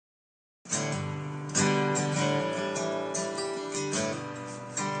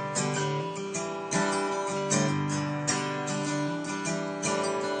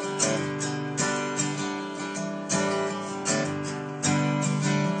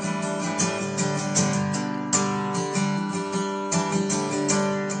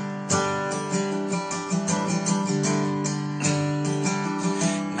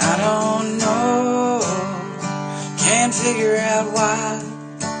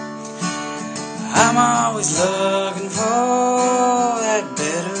I'm always looking for that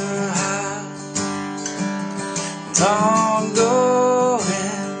better high. It's all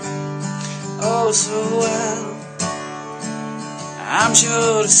going oh so well. I'm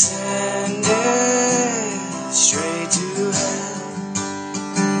sure to send it straight to hell.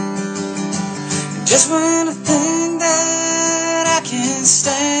 And just when I think that I can't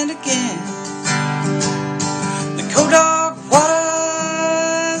stand again, the cold dark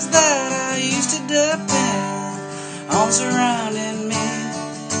waters that I used to depend on surrounding me,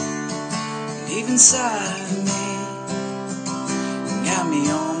 and deep inside of me, got me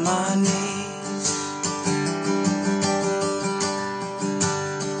on my knees.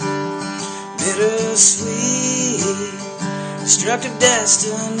 Bittersweet, destructive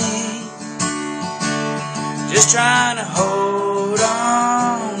destiny, just trying to hold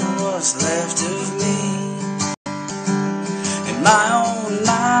on to what's left of me. In my own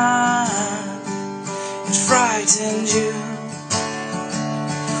mind, it frightens you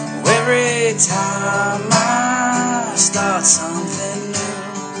every time I start something new.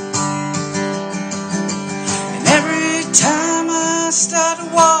 And every time I start to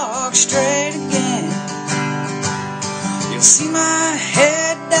walk straight again, you'll see my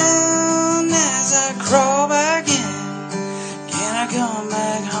head down as I crawl back in. Can I come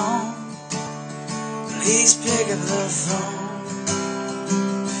back home? Please pick up the phone.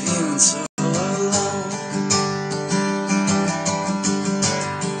 Feeling so alone.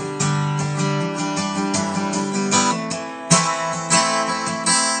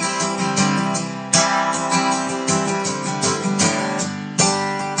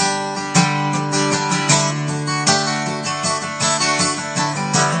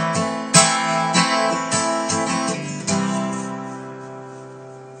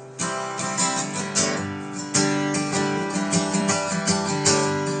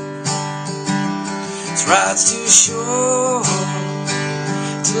 This ride's too short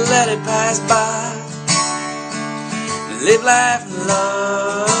to let it pass by. Live life in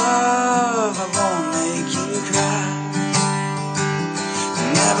love, I won't make you cry.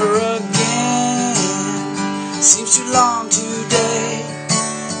 Never again, seems too long today.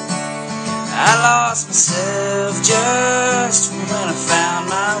 I lost myself just when I found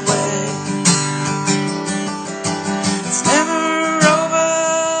my way. It's never over,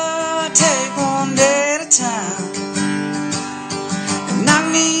 take one day at a time, and knock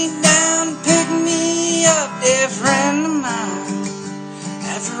me down, pick me up, dear friend of mine.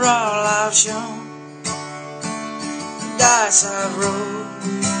 After all I've shown, the dice I've rolled,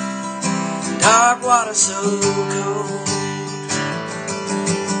 dark water so cold.